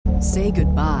Say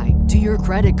goodbye to your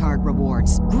credit card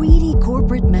rewards. Greedy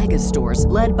corporate mega stores,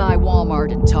 led by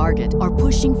Walmart and Target, are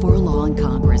pushing for a law in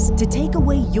Congress to take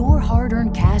away your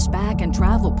hard-earned cash back and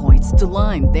travel points to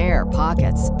line their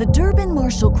pockets. The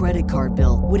Durbin-Marshall credit card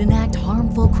bill would enact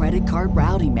harmful credit card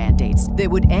routing mandates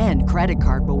that would end credit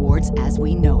card rewards as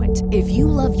we know it. If you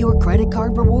love your credit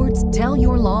card rewards, tell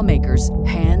your lawmakers,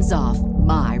 hands off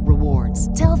my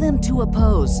rewards. Tell them to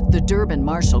oppose the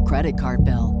Durbin-Marshall credit card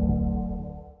bill.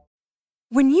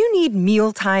 When you need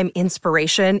mealtime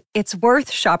inspiration, it's worth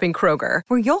shopping Kroger,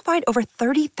 where you'll find over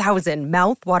 30,000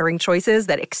 mouth-watering choices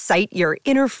that excite your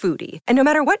inner foodie. And no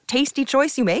matter what tasty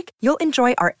choice you make, you'll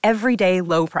enjoy our everyday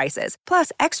low prices,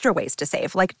 plus extra ways to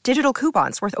save, like digital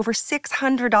coupons worth over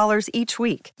 $600 each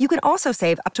week. You can also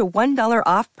save up to $1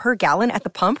 off per gallon at the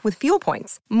pump with fuel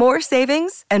points. More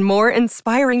savings and more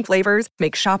inspiring flavors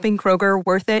make shopping Kroger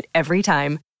worth it every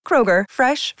time. Kroger,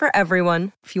 fresh for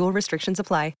everyone. Fuel restrictions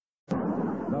apply.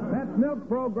 Milk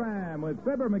Program with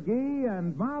Fibber McGee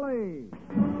and Molly.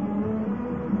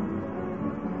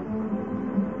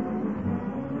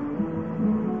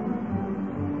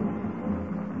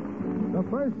 The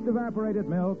first evaporated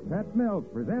milk, Pet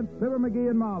Milk, presents Fibber McGee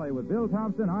and Molly with Bill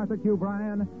Thompson, Arthur Q.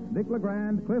 Bryan, Dick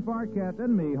LeGrand, Cliff Arquette,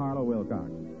 and me, Harlow Wilcox.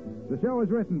 The show is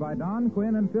written by Don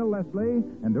Quinn and Phil Leslie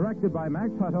and directed by Max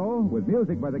Hutto with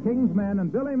music by the King's Men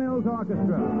and Billy Mills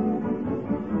Orchestra.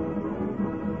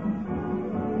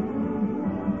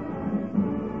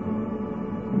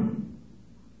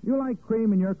 You like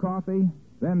cream in your coffee?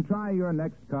 Then try your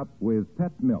next cup with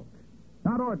Pet Milk.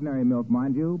 Not ordinary milk,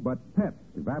 mind you, but Pet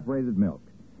evaporated milk.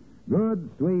 Good,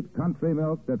 sweet country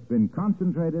milk that's been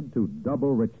concentrated to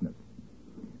double richness.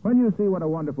 When you see what a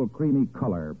wonderful creamy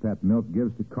color Pet Milk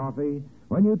gives to coffee,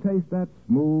 when you taste that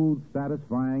smooth,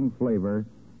 satisfying flavor,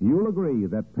 you'll agree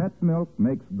that Pet Milk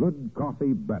makes good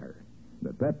coffee better.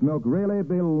 That Pet Milk really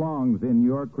belongs in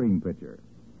your cream pitcher.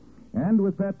 And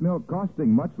with Pet Milk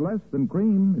costing much less than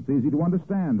cream, it's easy to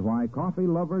understand why coffee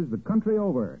lovers the country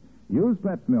over use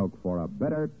Pet Milk for a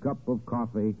better cup of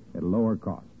coffee at lower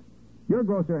cost. Your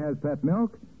grocer has Pet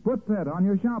Milk. Put Pet on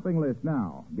your shopping list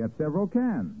now. Get several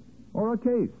cans or a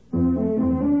case.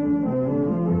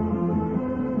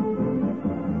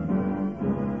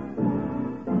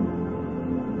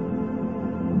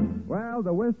 Well,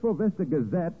 the Wistful Vista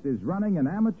Gazette is running an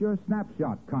amateur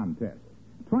snapshot contest.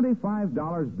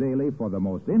 $25 daily for the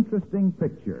most interesting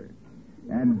picture.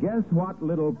 And guess what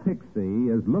little pixie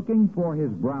is looking for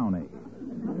his brownie?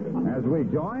 As we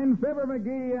join Fibber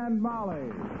McGee and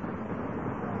Molly.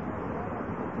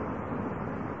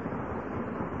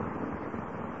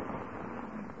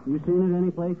 You seen it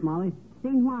any place, Molly?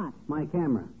 Seen what? My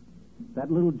camera.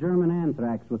 That little German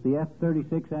Anthrax with the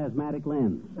F-36 asthmatic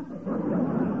lens.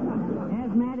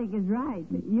 Asthmatic is right.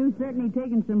 You've certainly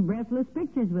taken some breathless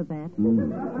pictures with that.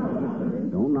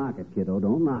 Don't knock it, kiddo.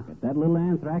 Don't knock it. That little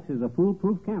Anthrax is a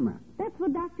foolproof camera. That's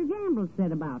what Dr. Gamble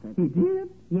said about it. He did?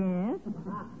 Yes.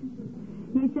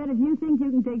 He said if you think you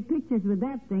can take pictures with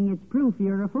that thing, it's proof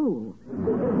you're a fool.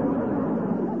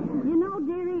 You know,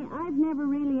 dearie, I've never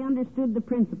really understood the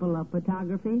principle of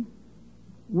photography.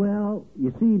 Well,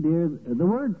 you see, dear, the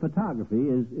word photography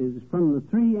is from the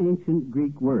three ancient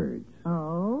Greek words.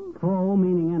 Oh? Pho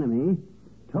meaning enemy,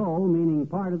 toe meaning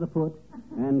part of the foot,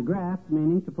 and graft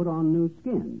meaning to put on new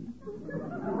skin.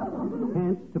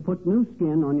 Hence, to put new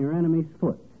skin on your enemy's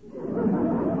foot.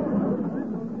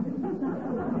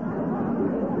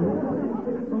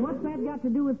 Well, what's that got to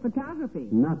do with photography?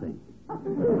 Nothing. But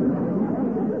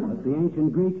the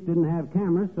ancient Greeks didn't have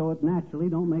cameras, so it naturally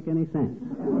don't make any sense.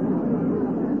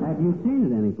 Have you seen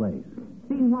it any place?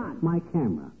 Seen what? My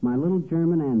camera. My little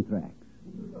German Anthrax.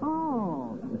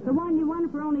 Oh, the one you won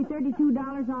for only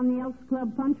 $32 on the Elks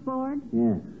Club punch board?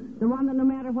 Yes. The one that no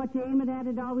matter what you aim it at,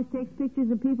 it always takes pictures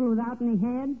of people without any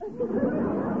head?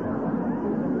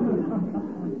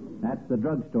 That's the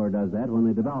drugstore does that when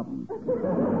they develop them.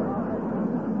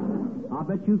 I'll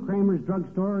bet you Kramer's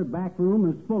drugstore back room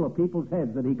is full of people's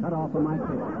heads that he cut off of my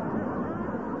picture.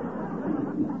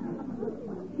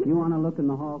 You want to look in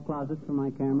the hall closet for my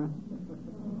camera?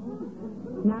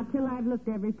 Not till I've looked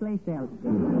every place else.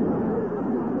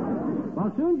 Well,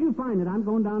 as soon as you find it, I'm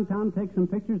going downtown to take some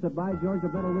pictures that by George, I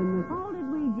better win this. Hold it,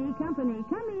 Ouija. Company.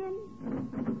 Come in.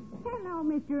 Hello,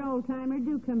 Mr. Old-Timer.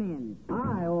 Do come in.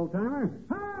 Hi, old-timer.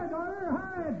 Hi, daughter.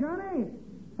 Hi, Johnny.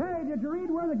 Hey, did you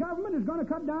read where the government is going to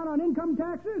cut down on income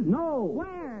taxes? No.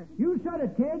 Where? You said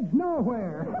it, kids.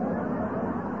 Nowhere.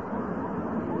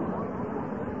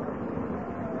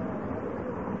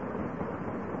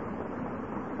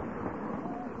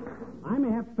 I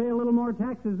may have to pay a little more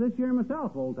taxes this year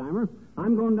myself, old-timer.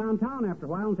 I'm going downtown after a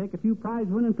while and take a few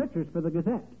prize-winning pictures for the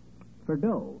Gazette. for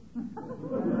dough.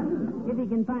 If he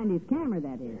can find his camera,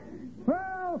 that is.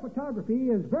 Well, photography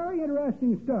is very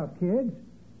interesting stuff, kids.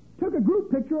 Took a group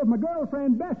picture of my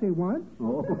girlfriend Bessie once.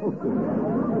 Oh.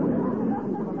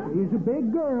 She's a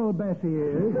big girl, Bessie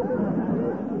is.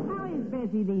 How is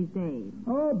Bessie these days?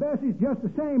 Oh, Bessie's just the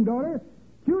same, daughter.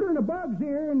 Cuter than a bug's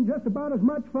ear and just about as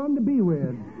much fun to be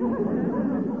with.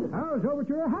 I was over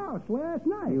to her house last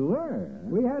night. You were?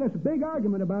 We had us a big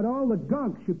argument about all the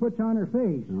gunk she puts on her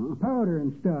face. Oh. Powder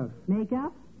and stuff.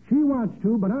 Makeup? She wants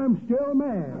to, but I'm still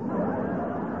mad.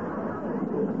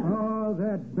 Oh,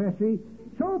 that Bessie.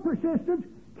 So persistent,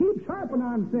 keeps harping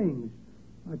on things.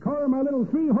 I call her my little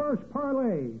 3-horse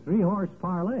parlay. 3-horse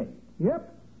parlay?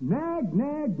 Yep. Nag,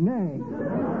 nag, nag.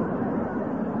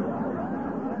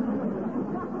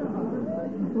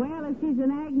 Well, if she's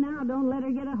an ag now, don't let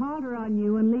her get a halter on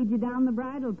you and lead you down the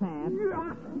bridle path.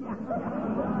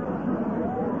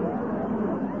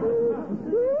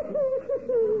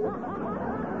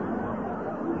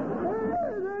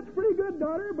 That's pretty good,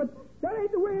 daughter, but that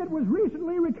ain't the way it was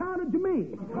recently recounted to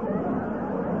me.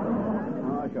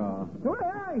 Oh, sure. The way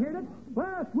I heard it,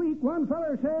 last week one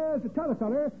feller says to t'other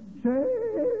feller, says,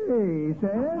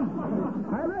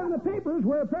 I read in the papers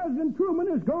where President Truman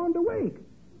is going to wake.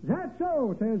 Is that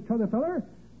so, says t'other feller.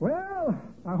 Well,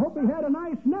 I hope he had a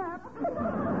nice nap.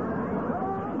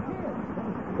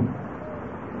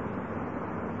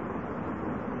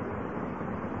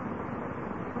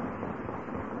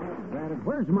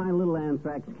 Where's my little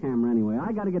anthrax camera anyway?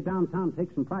 I got to get downtown and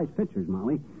take some prize pictures,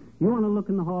 Molly. You want to look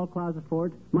in the hall closet for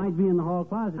it? Might be in the hall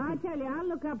closet. I tell you, I'll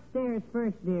look upstairs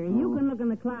first, dearie. You can look in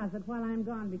the closet while I'm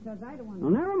gone because I don't want to...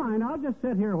 Well, never mind. I'll just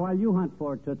sit here while you hunt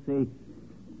for it, Tootsie.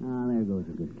 Ah, there goes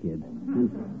a good kid.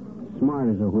 And smart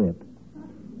as a whip.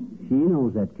 She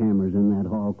knows that camera's in that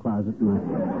hall closet, and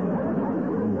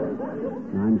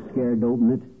I'm scared to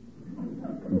open it.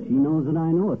 And she knows that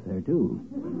I know it's there, too.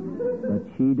 But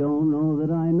she don't know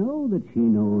that I know that she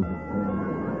knows it's there.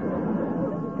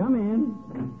 Come in.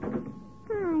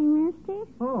 Hi, mister.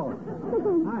 Oh.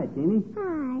 Hi, Teeny.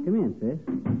 Hi. Come in, sis.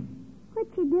 What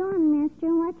you doing, mister?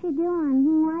 What you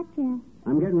doing? What you?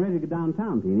 I'm getting ready to go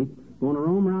downtown, Teeny. Going to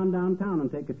roam around downtown and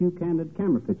take a few candid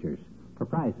camera pictures for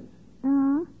prizes.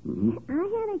 Oh? Mm-hmm. I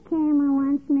had a camera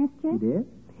once, mister. You did?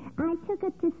 I took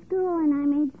it to school and I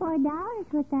made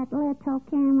 $4 with that little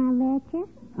camera, I betcha.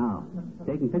 Oh.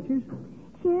 Taking pictures?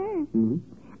 Sure. Mm-hmm.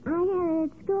 I had it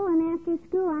at school, and after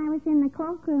school I was in the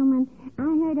cloakroom, and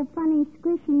I heard a funny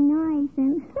squishy noise,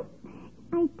 and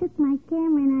I took my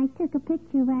camera and I took a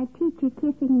picture of our teacher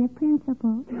kissing the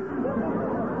principal.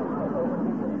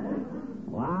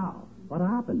 Wow. What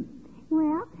happened?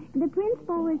 Well, the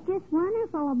principal was just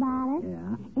wonderful about it.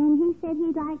 Yeah. And he said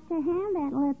he'd like to have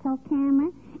that little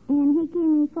camera, and he gave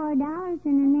me $4 and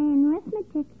an A in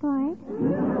arithmetic for it.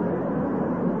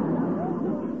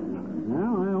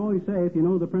 Well, I always say if you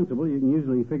know the principal, you can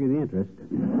usually figure the interest.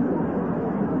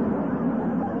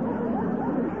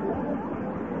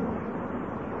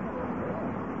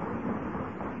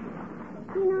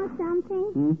 You know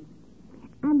something? Hmm?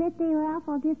 I bet they were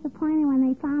awful disappointed when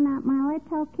they found out my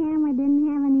little camera didn't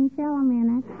have any film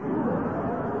in it.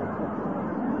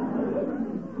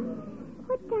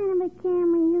 What kind of a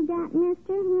camera you got,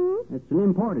 mister? It's an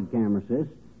imported camera, sis.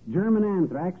 German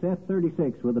Anthrax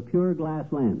F-36 with a pure glass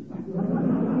lens.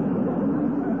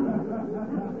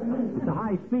 It's a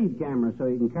high-speed camera, so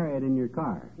you can carry it in your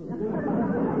car.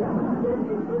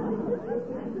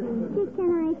 Gee,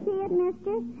 can I see it,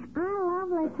 mister? I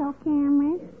love little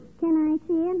cameras. Can I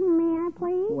see it? May I,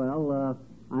 please? Well,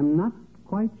 I'm not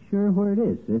quite sure where it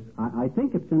is, sis. I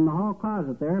think it's in the hall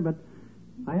closet there, but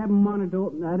I haven't wanted to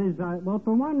open... That is, well,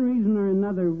 for one reason or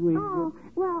another, we... Oh,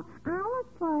 well, I'll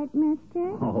look for it,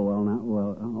 mister. Oh, well, now,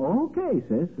 well, okay,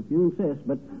 sis, if you insist,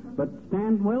 but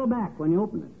stand well back when you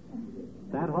open it.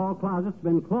 That hall closet's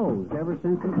been closed ever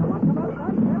since it...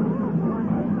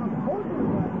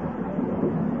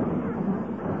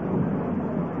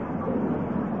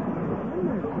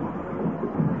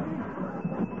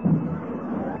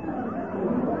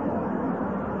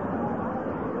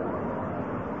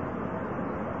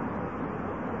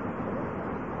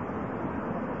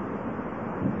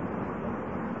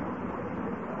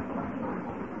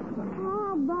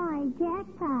 Oh, boy,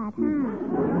 jackpot, huh?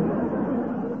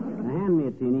 Now, hand me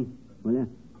a teeny, will you?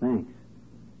 Thanks.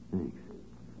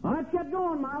 Well, let's get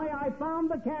going, Molly. I found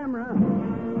the camera.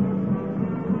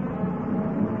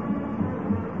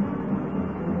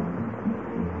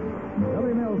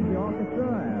 Billy Mills, the orchestra,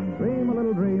 and Dream a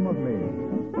Little Dream of Me.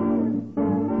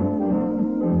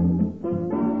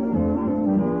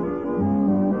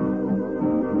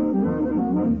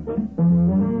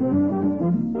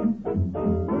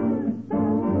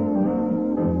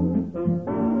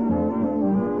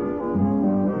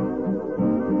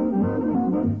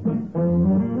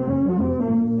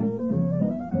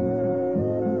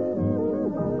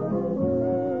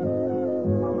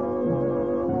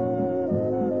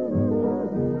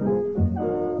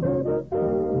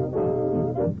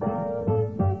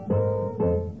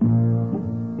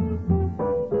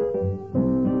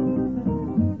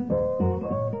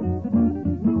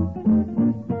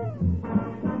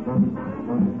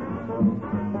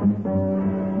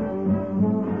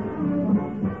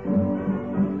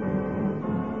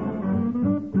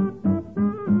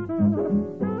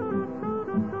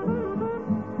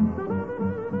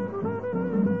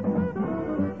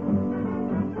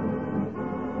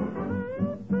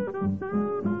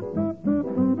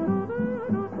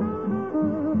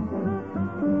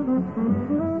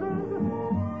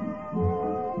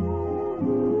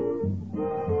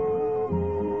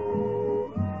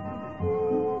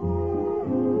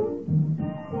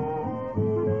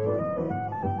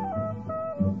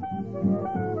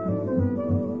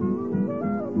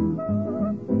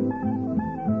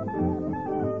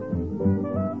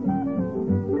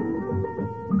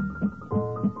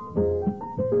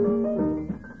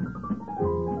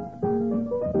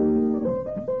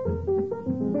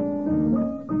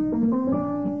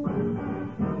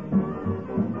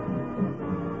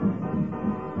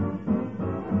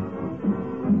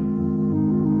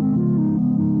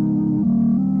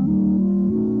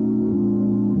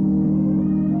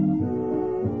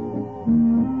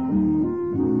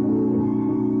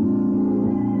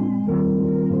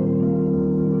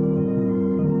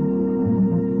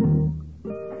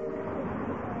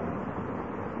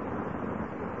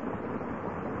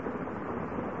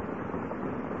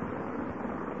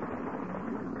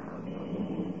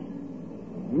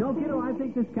 know, kiddo, I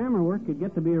think this camera work could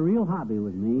get to be a real hobby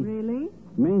with me. Really?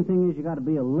 The main thing is you got to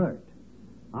be alert.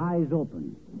 Eyes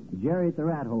open. Jerry at the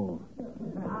rat hole.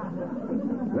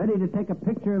 Ready to take a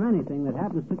picture of anything that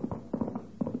happens to...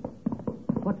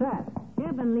 What's that?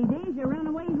 Heavenly days, a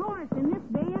runaway horse in this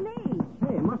day and age.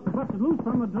 Hey, it must have busted loose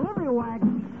from a delivery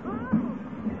wagon.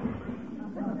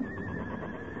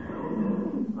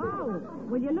 Oh,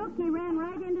 will you look? He ran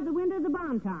right into the window of the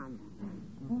Bon-Ton.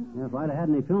 Yeah, if I'd have had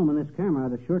any film in this camera,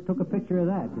 I'd have sure took a picture of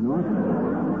that, you know.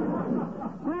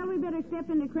 Well, we better step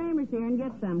into Kramer's here and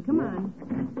get some. Come on.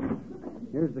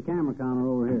 Here's the camera counter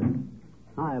over here.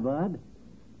 Hi, Bud.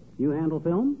 You handle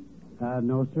film?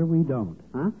 No, sir, we don't.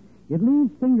 Huh? It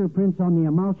leaves fingerprints on the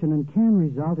emulsion and can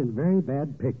result in very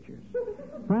bad pictures.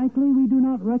 Frankly, we do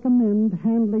not recommend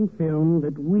handling film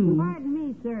that we... Pardon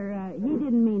me, sir. He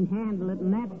didn't mean handle it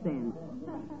in that sense.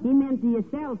 He meant do you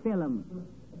sell film?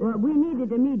 Well, we need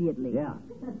it immediately. Yeah.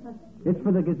 It's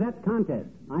for the Gazette contest.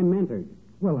 I'm mentored.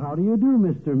 Well, how do you do,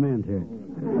 Mr. Mentor?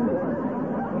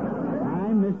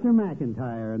 I'm Mr.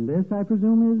 McIntyre, and this, I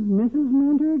presume, is Mrs.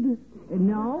 Mentored?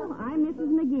 No, I'm Mrs.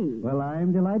 McGee. Well,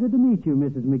 I'm delighted to meet you,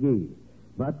 Mrs. McGee.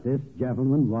 But this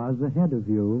gentleman was ahead of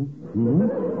you. Hmm?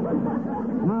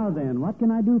 Now then, what can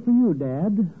I do for you,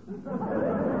 Dad?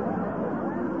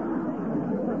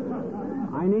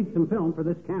 I need some film for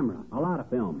this camera. A lot of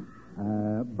film.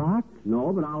 Box?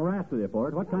 No, but I'll wrestle you for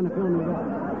it. What kind of film is that?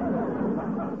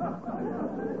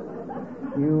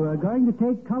 You are going to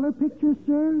take color pictures,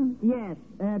 sir? Yes,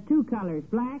 2 colors,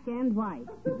 black and white.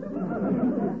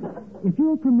 If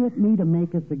you'll permit me to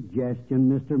make a suggestion,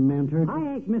 Mr. Mentor.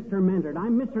 I ain't Mr. Mentored.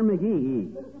 I'm Mr.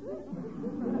 McGee.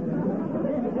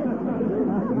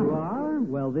 You are?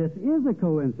 Well, this is a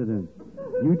coincidence.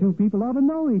 You two people ought to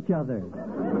know each other.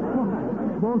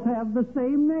 Both have the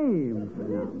same name.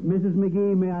 Mrs.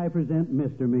 McGee, may I present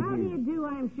Mr. McGee? How do you do,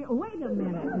 I'm sure... Wait a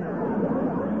minute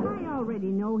now. I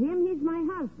already know him. He's my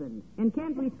husband. And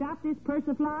can't we stop this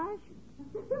persiflage?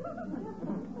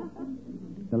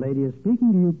 The lady is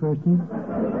speaking to you, Percy.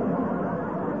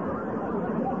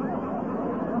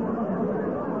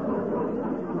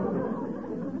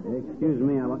 Excuse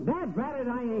me, Dad, drat it,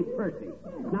 I ain't Percy.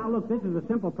 Now, look, this is a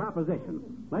simple proposition.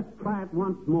 Let's try it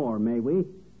once more, may we?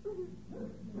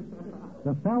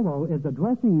 The fellow is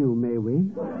addressing you, may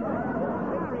we?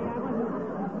 Sorry, I wasn't...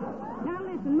 Now,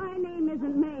 listen, my name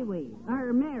isn't May-we,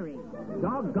 or Mary.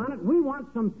 Doggone it, we want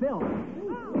some film.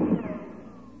 Oh,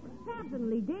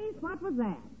 heavenly days, what was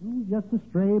that? Oh, just a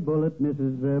stray bullet,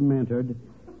 Mrs. Mentored.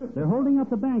 They're holding up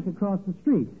the bank across the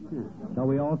street. Shall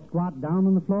we all squat down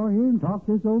on the floor here and talk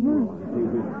this over?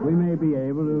 We may be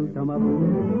able to come up with...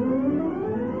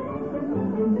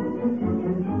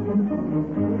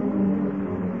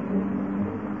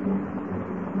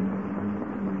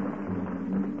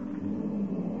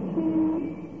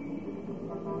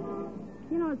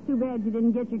 It's too bad you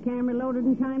didn't get your camera loaded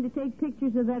in time to take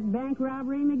pictures of that bank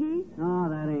robbery, McGee. Oh,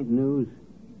 that ain't news.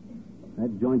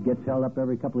 That joint gets held up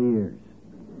every couple of years.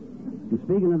 And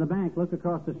speaking of the bank, look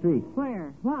across the street.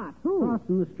 Where? What? Who?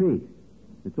 Crossing the street.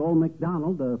 It's old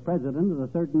McDonald, the president of the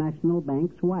Third National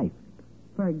Bank's wife.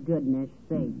 For goodness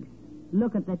sakes.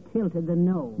 Look at the tilt of the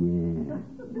nose. Yeah.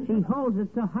 She holds it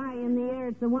so high in the air,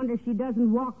 it's a wonder she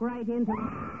doesn't walk right into it.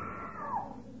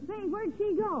 Say, where'd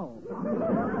she go?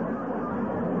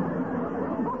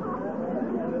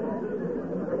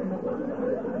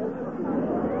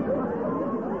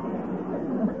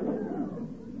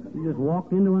 She just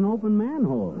walked into an open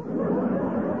manhole.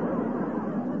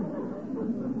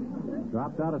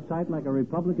 Dropped out of sight like a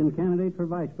Republican candidate for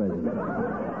vice president.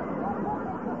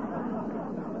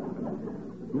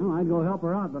 No, I'd go help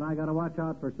her out, but I got to watch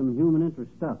out for some human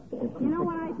interest stuff. You know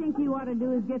what I think you ought to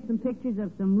do is get some pictures of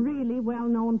some really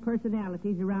well-known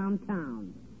personalities around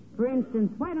town. For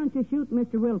instance, why don't you shoot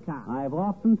Mr. Wilcox? I've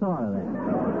often thought of that.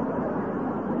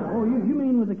 Oh, you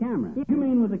mean with the camera? Yeah. You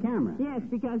mean with the camera? Yes,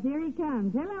 because here he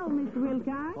comes. Hello, Mr.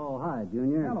 Wilcox. Oh, hi,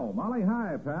 Junior. Hello, Molly.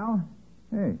 Hi, pal.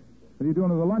 Hey, what are you doing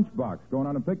with the lunchbox? Going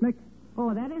on a picnic?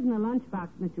 Oh, that isn't a lunchbox,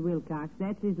 Mr. Wilcox.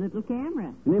 That's his little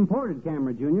camera. An imported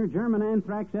camera, Junior. German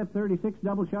Anthrax F-36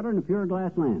 double shutter and a pure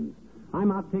glass lens. I'm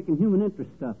out taking human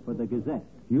interest stuff for the Gazette.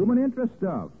 Human interest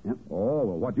stuff? Yep. Oh,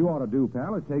 well, what you ought to do,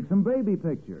 pal, is take some baby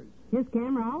pictures. His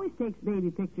camera always takes baby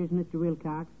pictures, Mr.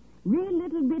 Wilcox. Real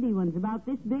little bitty ones about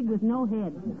this big with no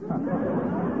head.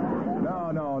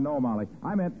 No, Molly.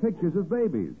 I meant pictures of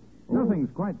babies. Oh.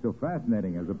 Nothing's quite so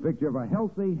fascinating as a picture of a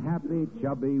healthy, happy,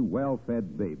 chubby,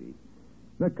 well-fed baby.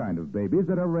 The kind of babies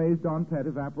that are raised on pet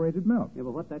evaporated milk. Yeah,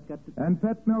 but what that got to... And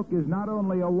pet milk is not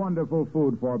only a wonderful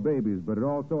food for babies, but it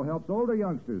also helps older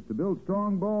youngsters to build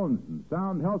strong bones and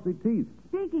sound, healthy teeth.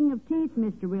 Speaking of teeth,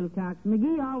 Mr. Wilcox,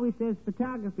 McGee always says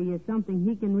photography is something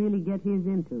he can really get his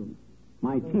into.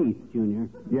 My teeth, Junior.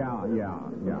 Yeah.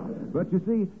 But you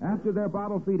see, after their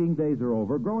bottle-feeding days are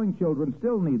over, growing children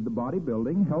still need the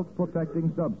body-building,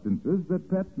 health-protecting substances that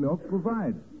pet milk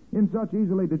provides in such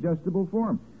easily digestible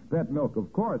form. Pet milk,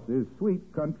 of course, is sweet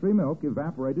country milk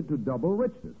evaporated to double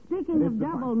richness. Speaking of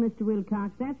double, Mr.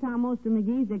 Wilcox, that's how most of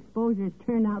McGee's exposures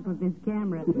turn out with his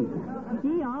camera.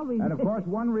 He always... And, of course,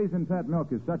 one reason pet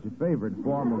milk is such a favorite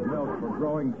form of milk for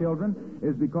growing children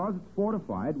is because it's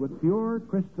fortified with pure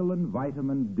crystalline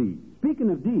vitamin D. Speaking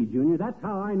of D, Junior, that's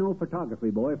how I know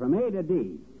photography, boy, from A to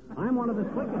D. I'm one of the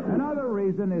slickest... Another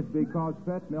reason is because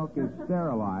pet milk is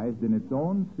sterilized in its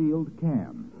own sealed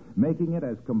can, making it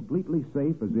as completely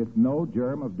safe as if no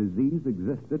germ of disease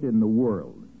existed in the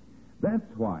world. That's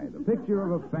why the picture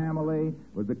of a family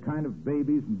with the kind of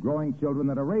babies and growing children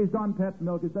that are raised on pet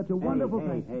milk is such a wonderful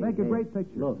thing. Make a great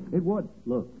picture. Look. It would.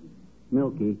 Look.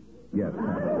 Milky. Yes.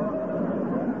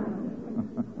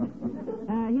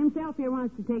 Himself here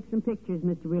wants to take some pictures,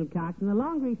 Mr. Wilcox, and the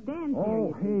longer he stands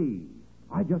Oh, hey.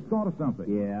 I just thought of something.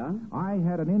 Yeah? I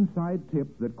had an inside tip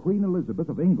that Queen Elizabeth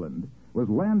of England was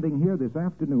landing here this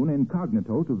afternoon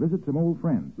incognito to visit some old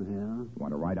friends. Yeah?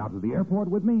 Want to ride out to the airport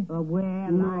with me?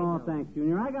 No, thanks,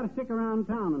 Junior. I got to stick around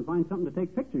town and find something to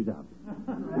take pictures of.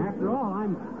 After all,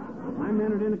 I'm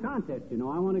entered in a contest, you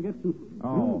know. I want to get some...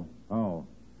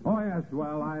 Oh, yes,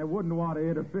 well, I wouldn't want to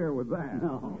interfere with that.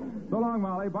 No. So long,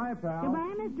 Molly. Bye, pal.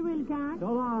 Goodbye, Mr. Wilcox.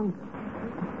 So long.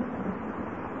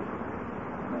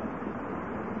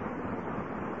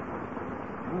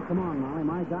 Oh, come on, Molly.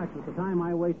 My gosh, with the time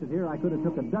I wasted here, I could have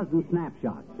took a dozen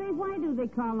snapshots. Say, why do they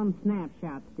call them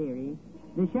snapshots, dearie?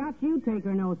 The shots you take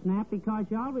are no snap because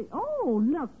you always... Oh,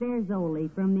 look, there's Ole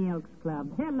from the Elks Club.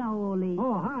 Hello, Ole.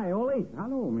 Oh, hi, Ole.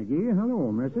 Hello, McGee.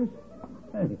 Hello, missus.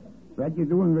 Hey, what you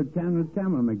doing with Camel,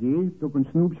 McGee? Taking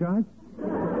snoop shots?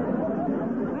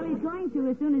 Well, he's going to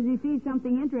as soon as he sees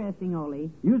something interesting, Ole.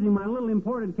 Using my little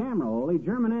imported camera, Ole,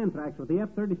 German Anthrax with the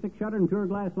F-36 shutter and pure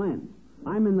glass lens.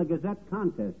 I'm in the Gazette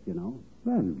contest, you know.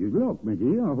 Well, good luck,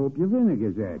 McGee. I hope you win a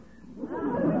Gazette.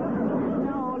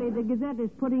 No, Ole, the Gazette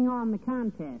is putting on the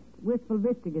contest. Wistful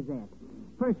Vista Gazette.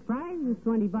 First prize is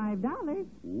 $25.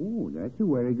 Oh, that's a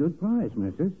very good prize,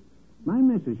 missus. My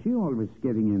missus, she always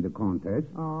getting into contests.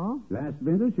 Oh? Last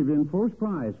winter, she won first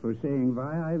prize for saying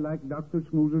why I like Dr.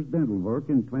 Smoother's dental work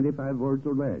in 25 words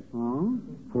or less. Oh?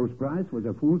 First prize was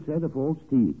a full set of false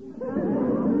teeth.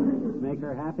 Make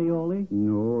her happy, Ole?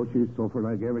 No, she suffered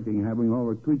like everything, having all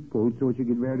her teeth pulled so she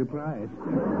could wear the prize.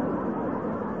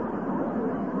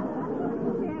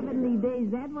 Heavenly days,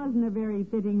 that wasn't a very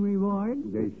fitting reward.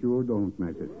 They sure don't,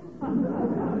 missus.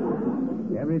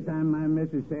 Every time my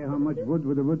missus say how much wood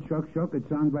with a wood shuck, it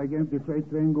sounds like empty freight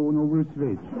train going over a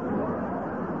switch.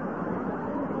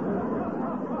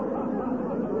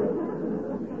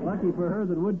 Lucky for her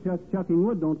that woodchucks chucking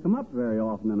wood don't come up very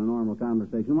often in a normal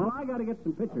conversation. Well, I got to get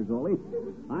some pictures, Ole.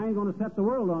 I ain't going to set the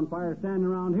world on fire standing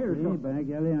around here. Hey, by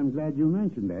golly, I'm glad you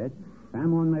mentioned that.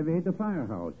 I'm on my way to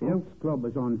Firehouse. The Elks Club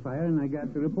is on fire, and I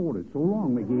got to report it. So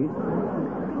long, McGee.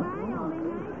 Goodbye, Ole.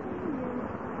 Nice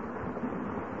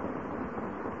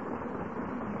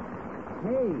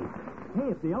seeing you. Hey,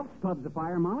 if the Elks Club's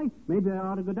afire, Molly, maybe I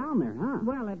ought to go down there, huh?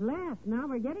 Well, at last, now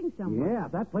we're getting somewhere. Yeah,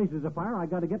 if that place is afire, I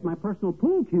got to get my personal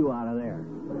pool cue out of there.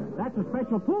 That's a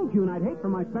special pool cue, and I'd hate for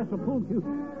my special pool cue.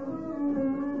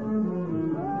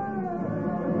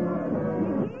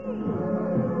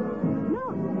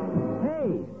 Look!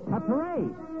 Hey, a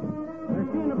parade. They're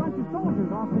seeing a bunch of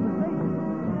soldiers off to the station.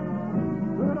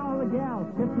 Look at all the gals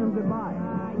kissing them goodbye.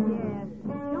 Yes.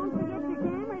 Don't forget your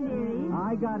camera, dearie.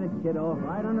 I got it, kiddo,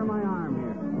 right under my arm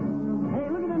here. Hey,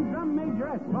 look at them drum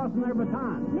majorettes tossing their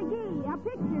baton. McGee, a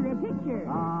picture.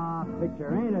 Ah,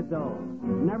 picture, ain't it, though?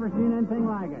 Never seen anything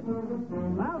like it.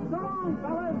 Well, so long,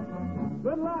 fellas.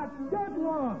 Good luck. Get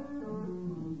one.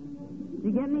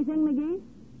 You get anything, McGee?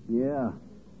 Yeah,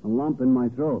 a lump in my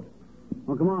throat.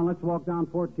 Well, come on, let's walk down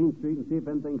 14th Street and see if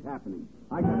anything's happening.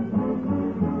 I got it.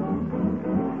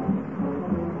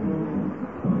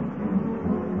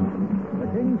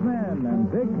 King's Men and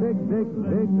dig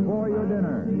for your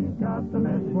dinner. He's got the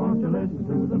message, won't you listen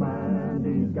to the man?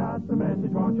 He's got the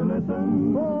message, won't you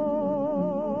listen?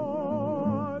 Oh,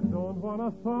 I don't want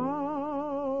to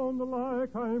sound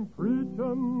like I'm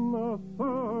preaching a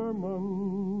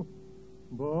sermon,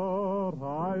 but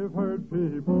I've heard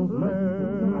people say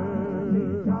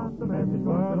he's got the message,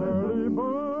 won't you that early listen?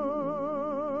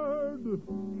 bird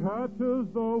catches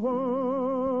the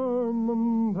worm.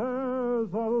 And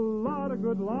there's a lot of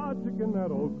good logic in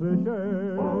that old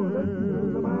cliche. Oh, listen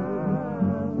to the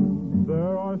man.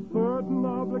 There are certain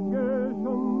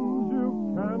obligations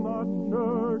you cannot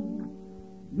shirk.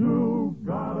 You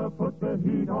gotta put the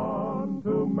heat on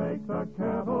to make the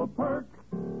kettle perk.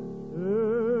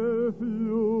 If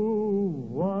you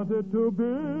want it to be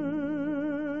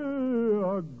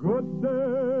a good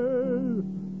day,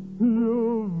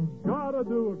 you've gotta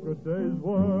do a good day's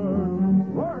work.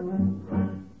 Work!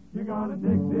 You gotta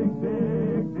dig, dig,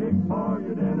 dig, dig for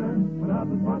your dinner, but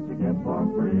nothing's what you get for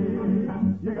free.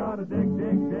 You gotta dig,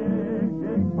 dig, dig,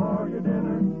 dig for your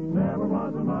dinner, never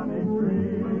was a money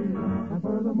tree. And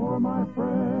furthermore, my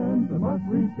friends, I must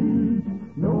repeat,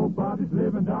 nobody's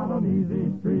living down on Easy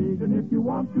Street. And if you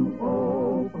want to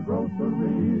open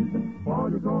groceries, all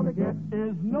you're gonna get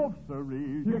Is no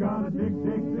siree. you gotta dig,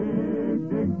 dig, dig,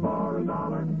 dig for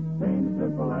 $1. Ain't as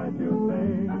simple as you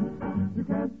think. You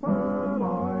can't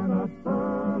purloin a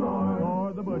sirloin,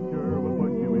 Or the butcher will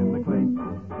put you in the clink.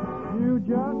 You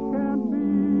just can't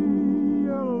be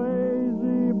a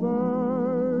lazy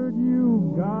bird.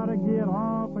 You gotta get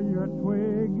off of your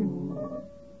twig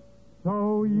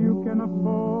so you can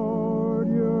afford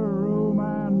your room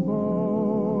and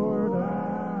board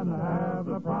and have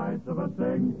the price of a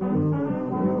cig.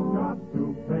 you've got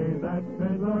to pay that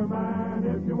fiddler man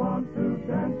if you want to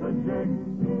dance a jig.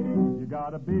 You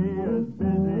gotta be as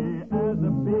busy as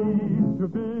a bee to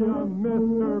be a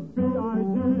Mr.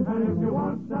 B.I.G. And if you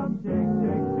want some dig,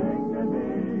 dig,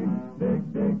 dignity, dig,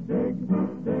 dig, dig,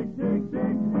 dig, dig,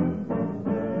 dig.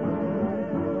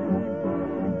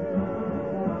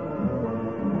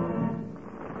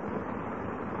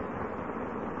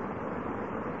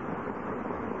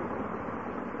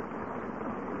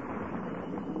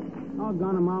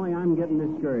 Doggone it, Molly, I'm getting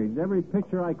discouraged. Every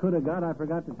picture I could have got, I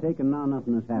forgot to take, and now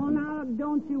nothing has Well, happened. now,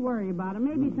 don't you worry about it.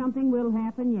 Maybe something will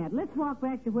happen yet. Let's walk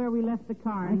back to where we left the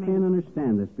car. I And can't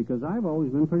understand this because I've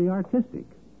always been pretty artistic.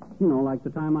 You know, like the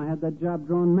time I had that job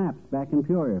drawing maps back in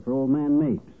Peoria for old man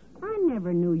Mapes. I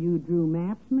never knew you drew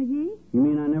maps, McGee. You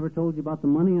mean I never told you about the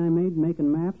money I made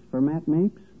making maps for Matt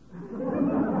Mapes?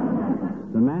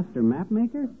 The master map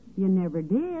maker? You never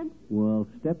did. Well,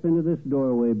 step into this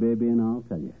doorway, baby, and I'll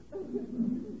tell you.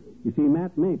 You see,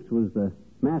 Matt Mapes was the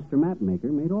master map maker,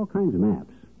 made all kinds of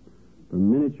maps. From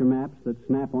miniature maps that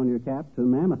snap on your cap to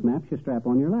mammoth maps you strap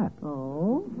on your lap.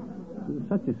 Oh? It was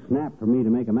such a snap for me to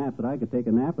make a map that I could take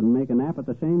a nap and make a nap at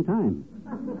the same time.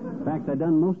 In fact, I'd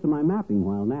done most of my mapping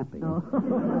while napping. Oh.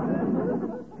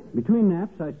 Between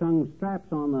naps, I sung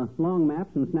straps on the long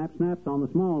maps and snaps on the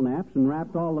small naps and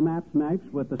wrapped all the maps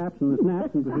with the straps and the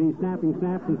snaps, and between snapping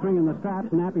snaps and stringing the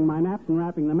straps, napping my naps and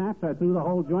wrapping the maps, I threw the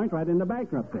whole joint right into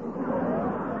bankruptcy.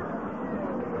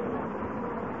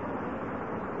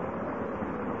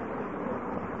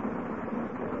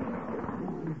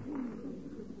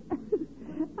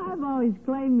 I've always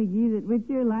claimed, McGee, that with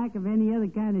your lack of any other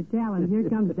kind of talent, here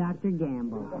comes Dr.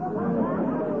 Gamble.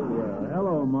 Well,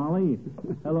 hello, Molly.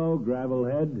 Hello,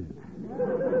 Gravelhead.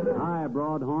 Hi,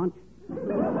 Broad Haunch.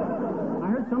 I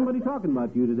heard somebody talking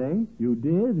about you today. You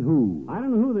did? Who? I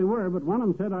don't know who they were, but one of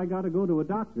them said I got to go to a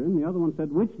doctor, and the other one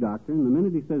said which doctor, and the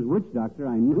minute he says which doctor,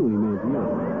 I knew he meant you.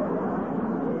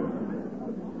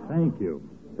 Thank you.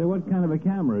 Say, what kind of a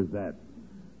camera is that?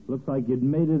 Looks like you'd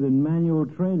made it in manual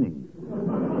training.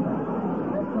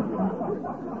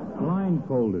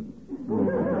 Blindfolded.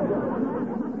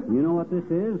 You know what this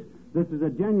is? This is a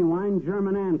genuine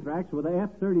German anthrax with a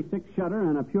F-36 shutter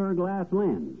and a pure glass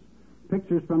lens.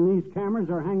 Pictures from these cameras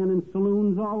are hanging in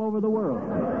saloons all over the world.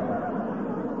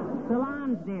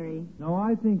 Salons, dearie. No,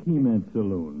 I think he meant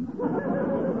saloons.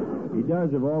 He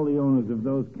does if all the owners of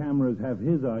those cameras have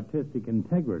his artistic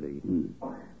integrity.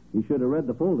 You should have read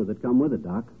the folder that come with it,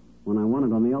 Doc, when I won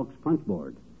it on the Elks punch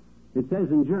board. It says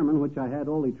in German, which I had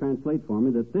Ole translate for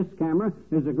me, that this camera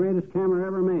is the greatest camera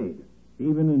ever made.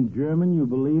 Even in German, you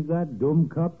believe that,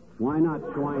 Dummkopf? Why not,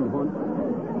 Schweinhund?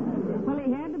 Well,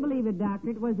 he had to believe it, Doctor.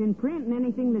 It was in print, and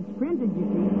anything that's printed, you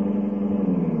see.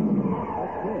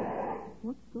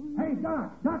 What's going on? Hey,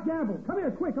 Doc Gamble, come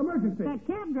here, quick, emergency. That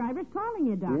cab driver's calling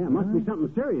you, Doctor. Yeah, it must be something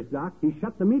serious, Doc. He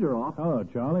shut the meter off. Hello,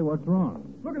 Charlie. What's wrong?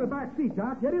 Look in the back seat,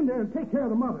 Doc. Get in there and take care of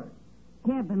the mother.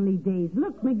 Heavenly days.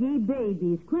 Look, McGee,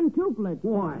 babies, quintuplets.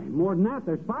 Why, more than that,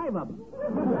 there's 5 of them.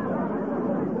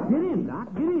 Get in,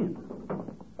 Doc, get in.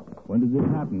 When did this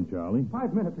happen, Charlie?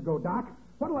 5 minutes ago, Doc.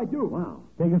 What'll I do? Wow.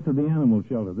 Take us to the animal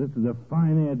shelter. This is a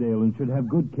fine Airedale and should have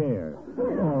good care.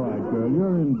 All right, girl.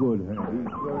 You're in good hands.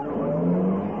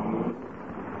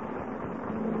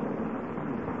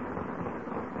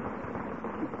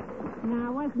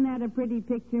 Now, wasn't that a pretty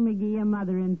picture, McGee? A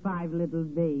mother and 5 little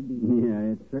babies.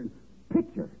 Yeah, it's certain.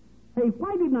 Picture? Hey,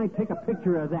 why didn't I take a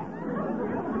picture of that?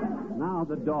 Now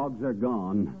the dogs are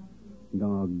gone.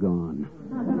 Doggone.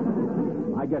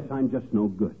 I guess I'm just no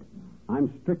good. I'm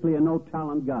strictly a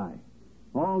no-talent guy.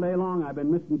 All day long I've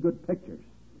been missing good pictures.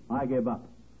 I give up.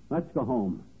 Let's go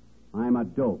home. I'm a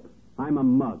dope. I'm a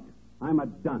mug. I'm a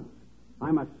dunce.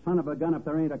 I'm a son of a gun if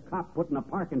there ain't a cop putting a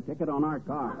parking ticket on our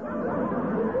car.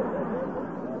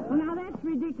 Well, now, that's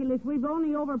ridiculous. We've only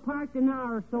overparked an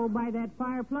hour or so by that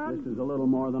fire plug. This is a little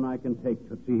more than I can take,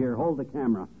 Tootsie. Here, hold the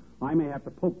camera. I may have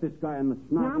to poke this guy in the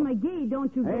snout. Now, McGee,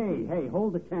 don't you... Hey,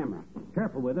 hold the camera.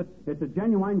 Careful with it. It's a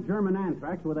genuine German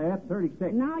anthrax with a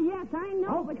F-36. Now, yes, I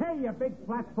know, Okay, you big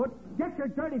flatfoot. Get your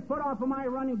dirty foot off of my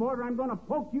running board or I'm going to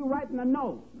poke you right in the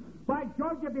nose. By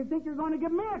George, if you think you're going to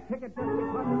give me a ticket...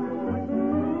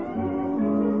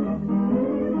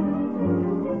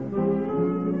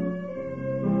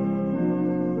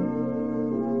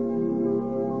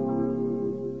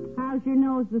 How's your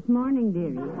nose this morning,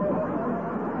 dearie?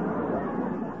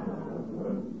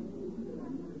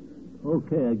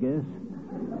 Okay, I guess.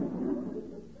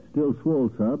 Still swole,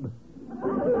 Sub.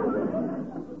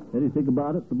 Anything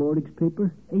about it, the morning's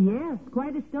paper? Yes,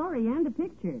 quite a story and a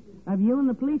picture of you and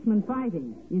the policeman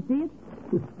fighting. You see it?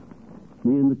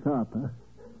 Me and the cop, huh?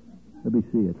 Let me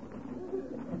see it.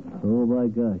 Oh, my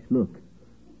gosh, look.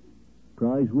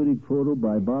 Prize-winning photo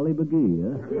by Molly McGee,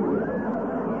 huh?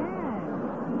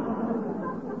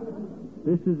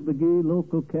 Yes. This is McGee,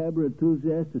 local camera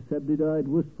enthusiast of 79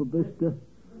 Wistful Vista.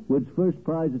 Wins first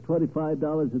prize of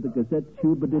 $25 at the Gazette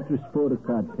Human Interest Photo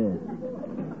Contest.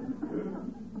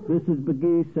 Mrs.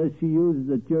 McGee says she uses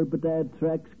a German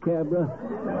anthrax camera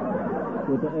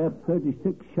with an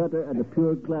F-36 shutter and a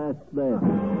pure glass lens.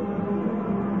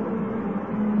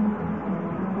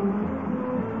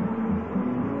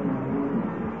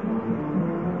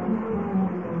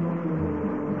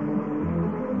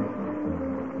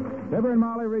 Fibber and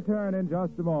Molly return in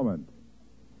just a moment.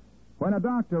 When a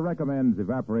doctor recommends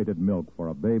evaporated milk for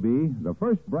a baby, the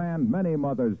first brand many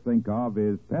mothers think of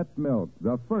is Pet Milk,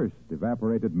 the first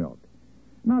evaporated milk.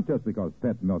 Not just because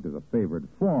Pet Milk is a favored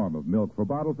form of milk for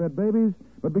bottle-fed babies,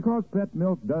 but because Pet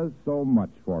Milk does so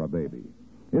much for a baby.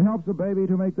 It helps a baby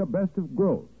to make the best of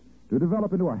growth, to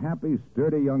develop into a happy,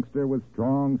 sturdy youngster with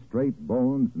strong, straight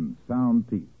bones and sound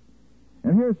teeth.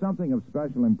 And here's something of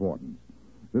special importance.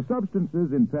 The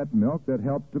substances in Pet Milk that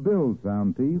help to build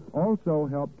sound teeth also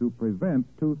help to prevent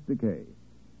tooth decay.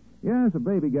 Yes, a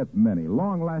baby gets many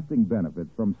long-lasting benefits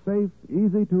from safe,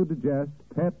 easy-to-digest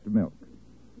Pet Milk.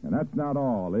 And that's not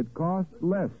all. It costs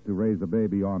less to raise a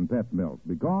baby on Pet Milk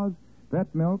because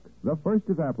Pet Milk, the first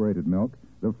evaporated milk,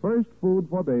 the first food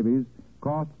for babies,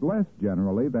 costs less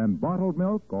generally than bottled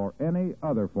milk or any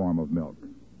other form of milk.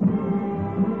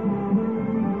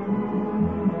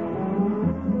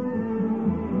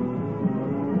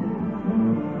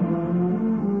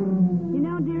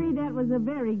 Was a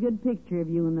very good picture of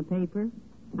you in the paper.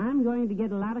 I'm going to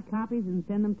get a lot of copies and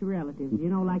send them to relatives. You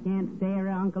know, like Aunt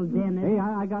Sarah, Uncle Dennis. Hey,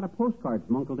 I got a postcard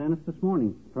from Uncle Dennis this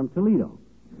morning from Toledo.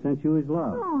 Sent you his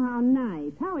love. Oh, how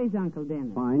nice. How is Uncle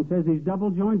Dennis? Fine. Says he's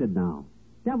double-jointed now.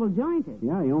 Double-jointed?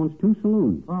 Yeah, he owns 2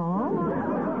 saloons. Oh?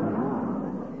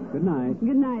 Yeah. Good night.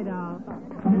 Good night, all.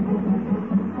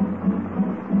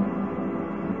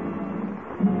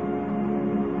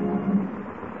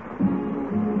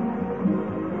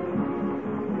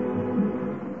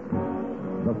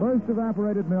 The first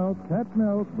evaporated milk, Pet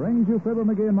Milk, brings you Fibber,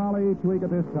 McGee, and Molly each week at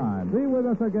this time. Be with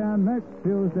us again next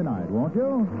Tuesday night, won't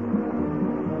you?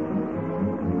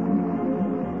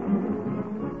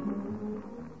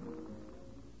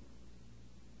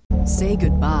 Say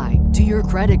goodbye to your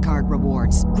credit card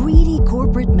rewards. Greedy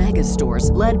corporate mega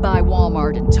stores, led by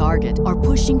Walmart and Target, are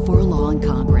pushing for a law in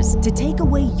Congress to take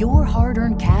away your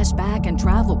hard-earned cash back and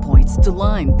travel points to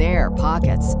line their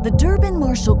pockets. The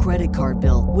Durbin-Marshall credit card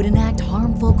bill would enact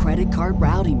harmful credit card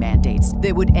routing mandates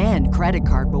that would end credit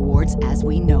card rewards as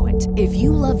we know it. If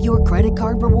you love your credit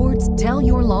card rewards, tell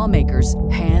your lawmakers,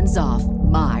 hands off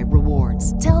my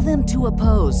rewards. Tell them to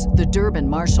oppose the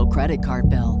Durbin-Marshall credit card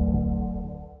bill.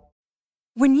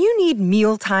 When you need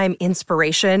mealtime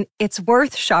inspiration, it's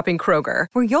worth shopping Kroger,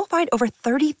 where you'll find over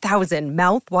 30,000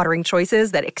 mouth-watering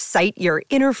choices that excite your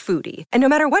inner foodie. And no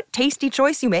matter what tasty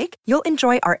choice you make, you'll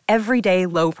enjoy our everyday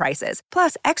low prices,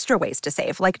 plus extra ways to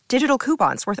save, like digital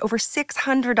coupons worth over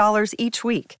 $600 each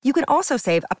week. You can also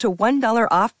save up to $1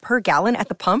 off per gallon at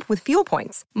the pump with fuel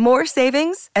points. More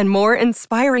savings and more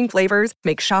inspiring flavors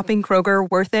make shopping Kroger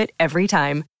worth it every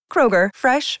time. Kroger,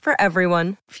 fresh for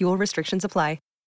everyone. Fuel restrictions apply.